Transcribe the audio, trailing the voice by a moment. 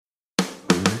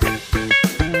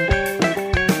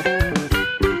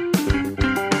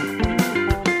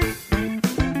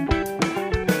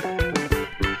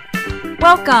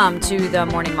Welcome to the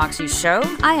Morning Moxie Show.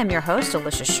 I am your host,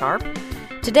 Alicia Sharp.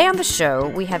 Today on the show,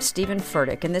 we have Steven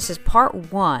Furtick, and this is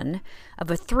part one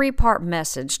of a three-part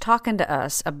message talking to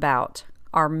us about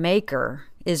our Maker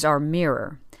is our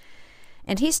mirror.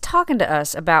 And he's talking to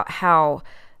us about how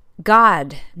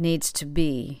God needs to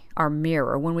be our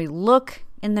mirror. When we look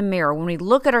in the mirror, when we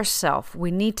look at ourselves,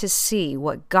 we need to see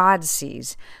what God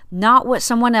sees, not what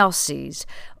someone else sees,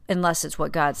 unless it's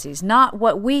what God sees, not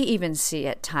what we even see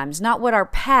at times, not what our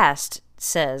past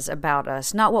says about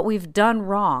us, not what we've done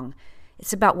wrong.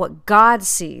 It's about what God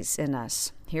sees in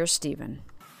us. Here's Steven.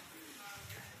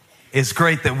 It's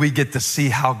great that we get to see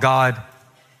how God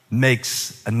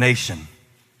makes a nation.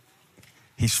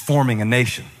 He's forming a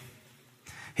nation.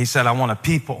 He said, I want a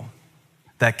people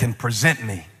that can present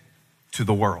me to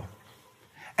the world.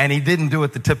 And he didn't do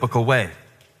it the typical way.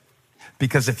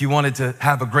 Because if you wanted to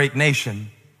have a great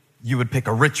nation, you would pick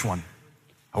a rich one,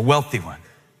 a wealthy one.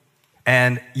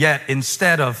 And yet,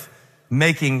 instead of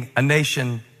making a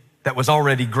nation that was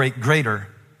already greater,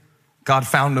 God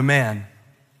found a man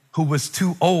who was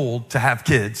too old to have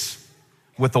kids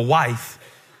with a wife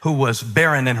who was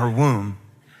barren in her womb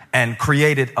and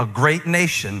created a great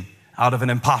nation out of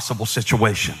an impossible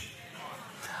situation.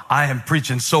 I am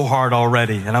preaching so hard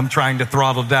already and I'm trying to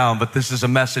throttle down, but this is a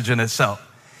message in itself,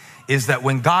 is that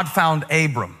when God found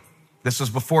Abram, this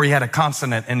was before he had a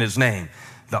consonant in his name.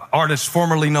 The artist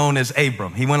formerly known as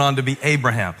Abram. He went on to be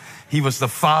Abraham. He was the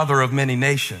father of many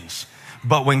nations.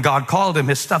 But when God called him,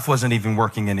 his stuff wasn't even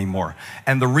working anymore.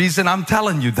 And the reason I'm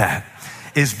telling you that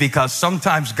is because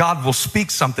sometimes God will speak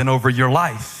something over your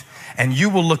life and you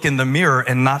will look in the mirror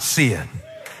and not see it.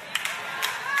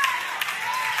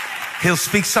 He'll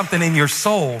speak something in your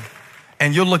soul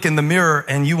and you'll look in the mirror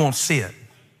and you won't see it,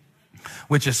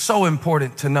 which is so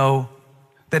important to know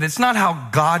that it's not how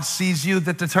God sees you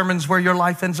that determines where your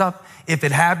life ends up. If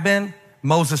it had been,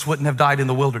 Moses wouldn't have died in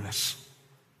the wilderness.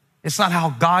 It's not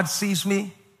how God sees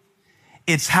me.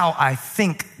 It's how I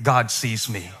think God sees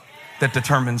me that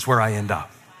determines where I end up.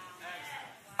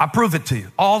 I prove it to you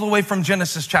all the way from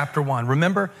Genesis chapter 1.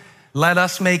 Remember, let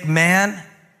us make man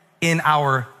in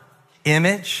our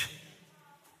image.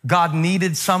 God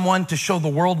needed someone to show the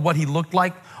world what he looked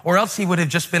like, or else he would have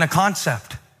just been a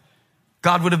concept.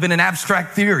 God would have been an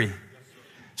abstract theory.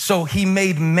 So he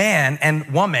made man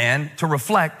and woman to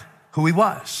reflect who he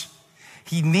was.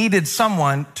 He needed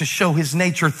someone to show his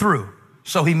nature through.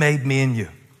 So he made me and you.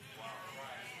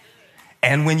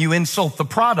 And when you insult the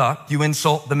product, you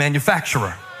insult the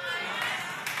manufacturer.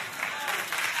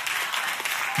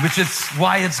 Which is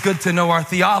why it's good to know our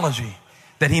theology,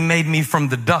 that he made me from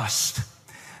the dust,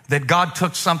 that God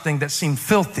took something that seemed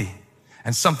filthy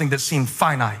and something that seemed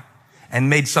finite and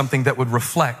made something that would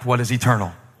reflect what is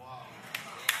eternal.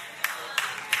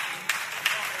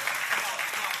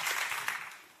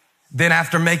 Then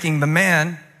after making the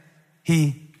man,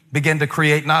 he began to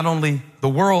create not only the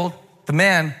world, the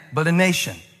man, but a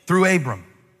nation through Abram,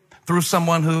 through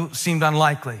someone who seemed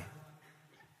unlikely.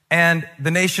 And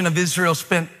the nation of Israel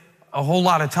spent a whole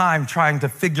lot of time trying to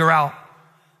figure out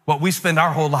what we spend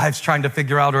our whole lives trying to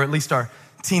figure out, or at least our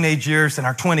teenage years and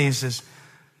our 20s, is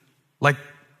like,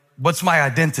 what's my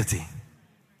identity?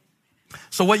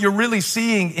 So what you're really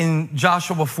seeing in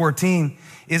Joshua 14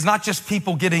 is not just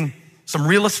people getting some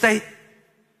real estate,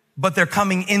 but they're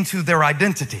coming into their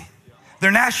identity,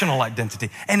 their national identity.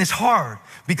 And it's hard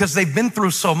because they've been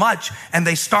through so much and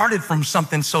they started from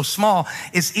something so small.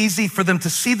 It's easy for them to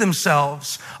see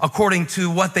themselves according to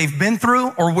what they've been through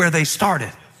or where they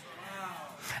started.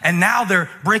 And now they're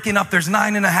breaking up. There's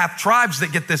 9.5 tribes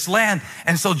that get this land.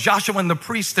 And so Joshua and the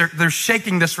priests, they're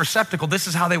shaking this receptacle. This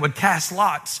is how they would cast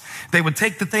lots. They would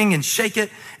take the thing and shake it,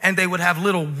 and they would have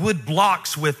little wood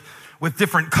blocks with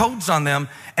different codes on them.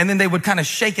 And then they would kind of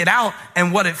shake it out.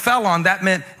 And what it fell on, that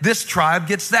meant this tribe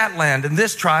gets that land and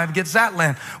this tribe gets that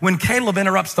land. When Caleb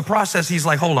interrupts the process, he's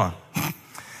like, hold on.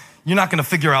 You're not going to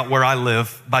figure out where I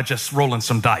live by just rolling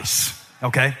some dice.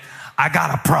 Okay. I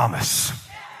got a promise.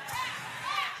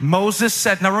 Moses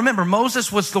said, now remember,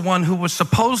 Moses was the one who was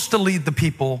supposed to lead the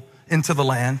people into the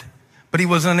land, but he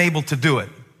was unable to do it.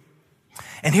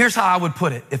 And here's how I would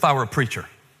put it if I were a preacher.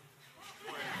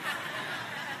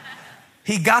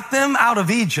 He got them out of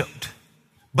Egypt,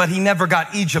 but he never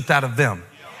got Egypt out of them.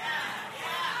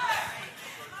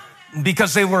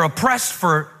 Because they were oppressed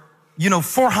for,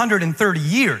 430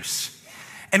 years.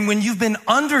 And when you've been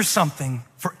under something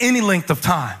for any length of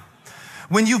time,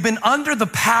 when you've been under the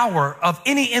power of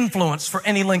any influence for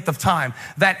any length of time,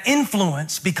 that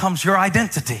influence becomes your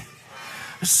identity.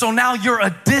 So now your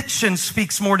addiction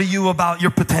speaks more to you about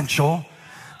your potential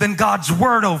than God's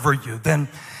word over you, than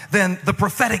than the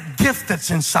prophetic gift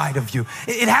that's inside of you.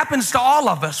 It happens to all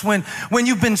of us when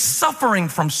you've been suffering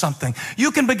from something.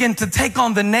 You can begin to take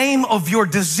on the name of your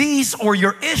disease or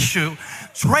your issue,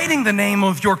 trading the name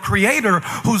of your creator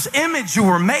whose image you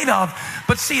were made of.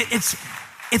 But see,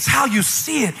 it's how you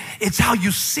see it. It's how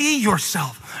you see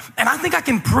yourself. And I think I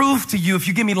can prove to you, if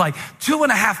you give me like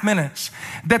 2.5 minutes,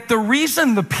 that the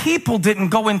reason the people didn't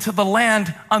go into the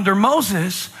land under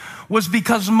Moses was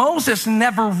because Moses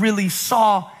never really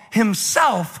saw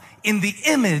himself in the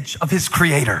image of his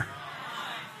creator.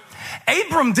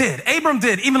 Abram did, even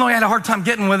though he had a hard time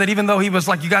getting with it, even though he was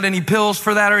like, you got any pills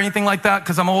for that or anything like that?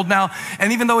 Because I'm old now.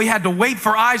 And even though he had to wait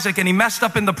for Isaac and he messed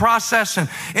up in the process and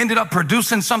ended up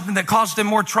producing something that caused him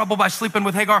more trouble by sleeping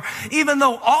with Hagar. Even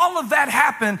though all of that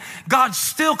happened, God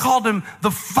still called him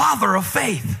the father of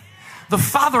faith, the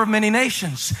father of many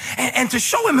nations. And to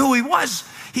show him who he was,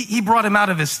 he brought him out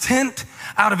of his tent,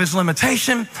 out of his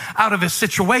limitation, out of his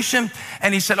situation.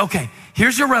 And he said, okay,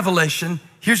 here's your revelation.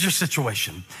 Here's your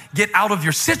situation. Get out of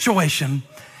your situation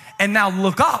and now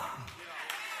look up.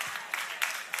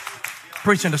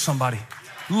 Preaching to somebody.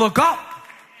 Look up.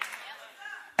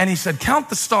 And he said, count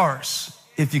the stars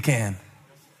if you can.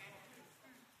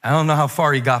 I don't know how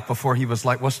far he got before he was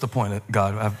like, what's the point of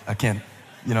God? I can't,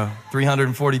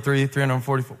 343,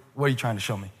 344. What are you trying to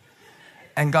show me?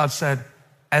 And God said,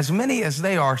 as many as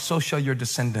they are, so shall your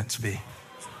descendants be.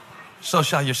 So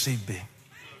shall your seed be.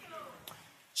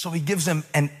 So he gives him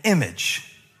an image,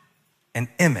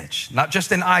 not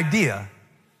just an idea,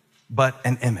 but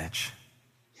an image.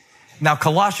 Now,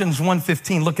 Colossians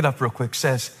 1:15, look it up real quick,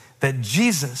 says that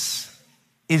Jesus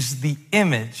is the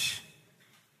image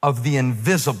of the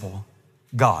invisible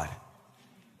God.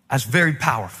 That's very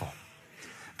powerful.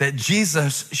 That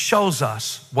Jesus shows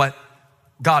us what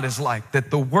God is like,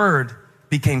 that the Word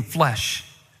became flesh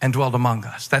and dwelled among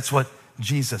us. That's what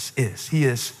Jesus is. He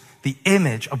is the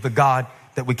image of the God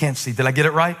that we can't see. Did I get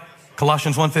it right?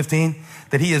 Colossians 1:15,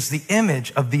 that he is the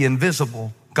image of the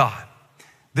invisible God.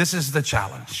 This is the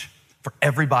challenge for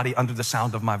everybody under the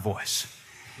sound of my voice.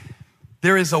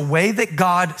 There is a way that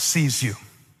God sees you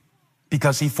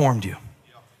because he formed you.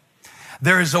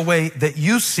 There is a way that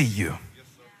you see you.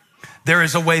 There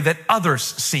is a way that others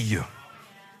see you.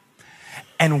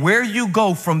 And where you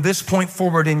go from this point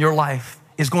forward in your life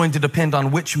is going to depend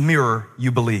on which mirror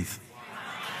you believe.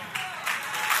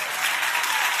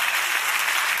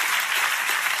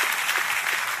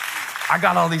 I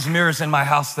got all these mirrors in my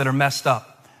house that are messed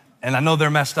up. And I know they're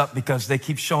messed up because they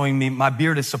keep showing me my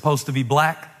beard is supposed to be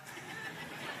black.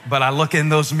 But I look in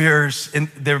those mirrors and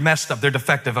they're messed up. They're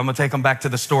defective. I'm going to take them back to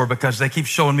the store because they keep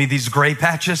showing me these gray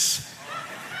patches.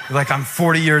 Like I'm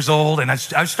 40 years old and I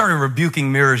started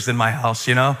rebuking mirrors in my house,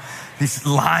 these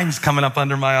lines coming up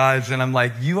under my eyes. And I'm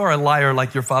like, you are a liar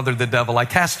like your father, the devil. I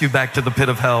cast you back to the pit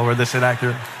of hell where this is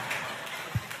inaccurate.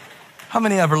 How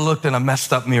many ever looked in a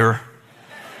messed up mirror?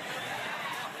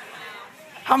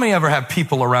 How many ever have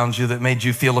people around you that made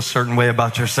you feel a certain way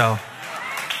about yourself?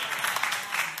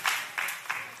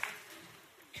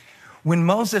 When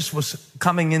Moses was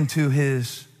coming into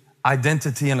his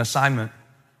identity and assignment,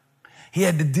 he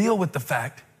had to deal with the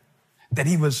fact that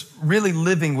he was really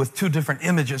living with two different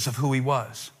images of who he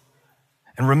was.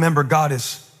 And remember, God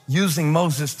is using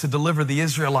Moses to deliver the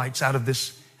Israelites out of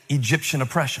this Egyptian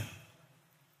oppression.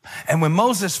 And when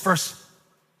Moses first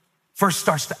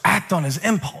starts to act on his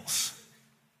impulse,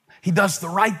 he does the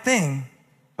right thing,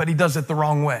 but he does it the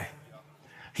wrong way.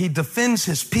 He defends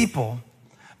his people,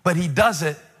 but he does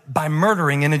it by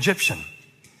murdering an Egyptian.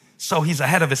 So he's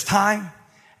ahead of his time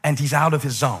and he's out of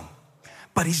his zone.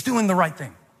 But he's doing the right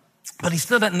thing. But he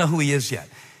still doesn't know who he is yet.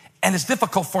 And it's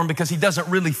difficult for him because he doesn't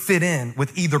really fit in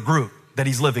with either group that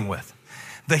he's living with.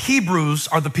 The Hebrews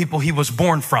are the people he was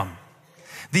born from.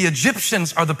 The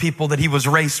Egyptians are the people that he was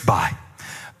raised by.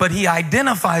 But he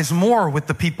identifies more with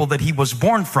the people that he was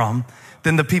born from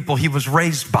than the people he was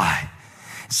raised by.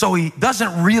 So he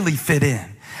doesn't really fit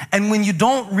in. And when you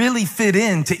don't really fit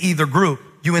into either group,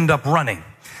 you end up running.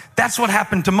 That's what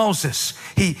happened to Moses.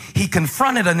 He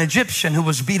confronted an Egyptian who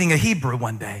was beating a Hebrew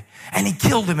one day, and he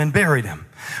killed him and buried him.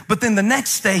 But then the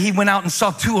next day he went out and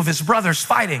saw two of his brothers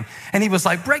fighting, and he was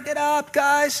like, break it up,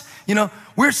 guys.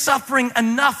 We're suffering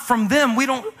enough from them. We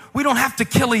don't have to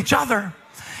kill each other.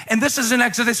 And this is in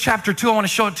Exodus chapter 2. I want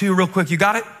to show it to you real quick. You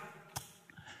got it?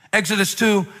 Exodus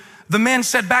 2. The man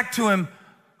said back to him,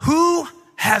 who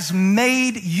has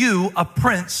made you a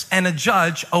prince and a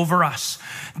judge over us?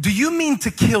 Do you mean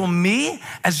to kill me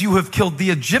as you have killed the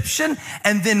Egyptian?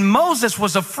 And then Moses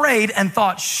was afraid and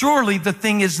thought, surely the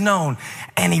thing is known.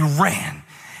 And he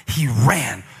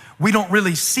ran We don't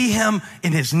really see him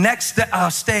in his next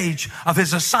stage of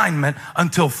his assignment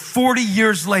until 40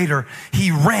 years later.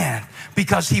 He ran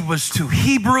because he was too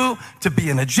Hebrew to be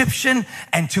an Egyptian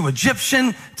and too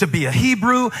Egyptian to be a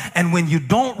Hebrew. And when you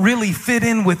don't really fit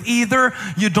in with either,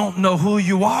 you don't know who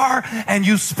you are, and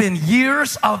you spend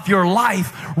years of your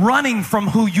life running from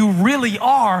who you really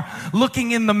are,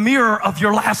 looking in the mirror of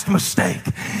your last mistake.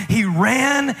 He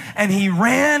ran and he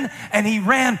ran and he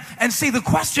ran. And see, the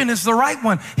question is the right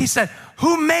one. He said,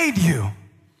 who made you?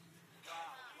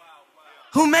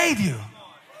 Who made you?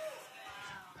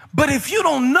 But if you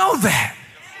don't know that,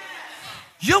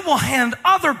 you will hand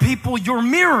other people your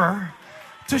mirror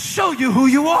to show you who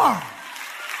you are.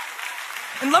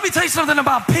 And let me tell you something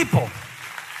about people.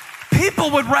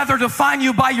 People would rather define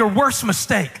you by your worst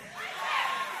mistake.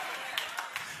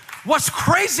 What's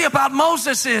crazy about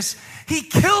Moses is he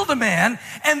killed a man,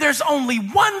 and there's only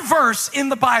one verse in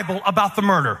the Bible about the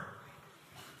murder.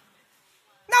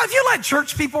 Now, if you let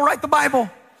church people write the Bible,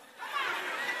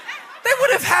 they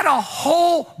would have had a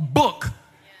whole book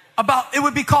about, it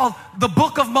would be called the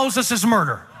book of Moses'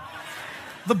 murder,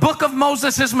 the book of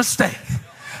Moses' mistake,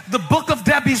 the book of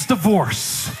Debbie's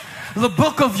divorce, the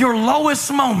book of your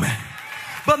lowest moment.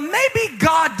 But maybe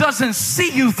God doesn't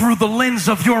see you through the lens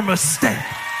of your mistake.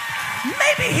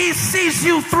 Maybe he sees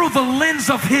you through the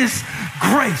lens of his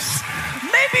grace.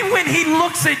 Maybe when he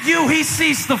looks at you, he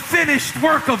sees the finished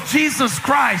work of Jesus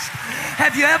Christ.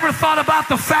 Have you ever thought about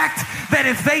the fact that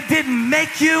if they didn't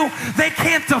make you, they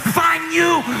can't define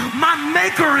you? My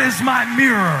maker is my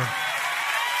mirror.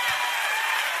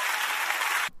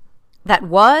 That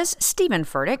was Steven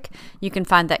Furtick. You can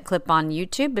find that clip on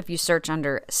YouTube if you search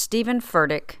under Steven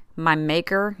Furtick, My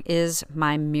Maker is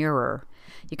My Mirror.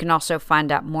 You can also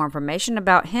find out more information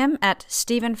about him at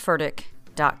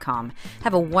stevenfurtick.com.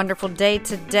 Have a wonderful day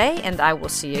today, and I will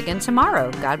see you again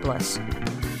tomorrow. God bless.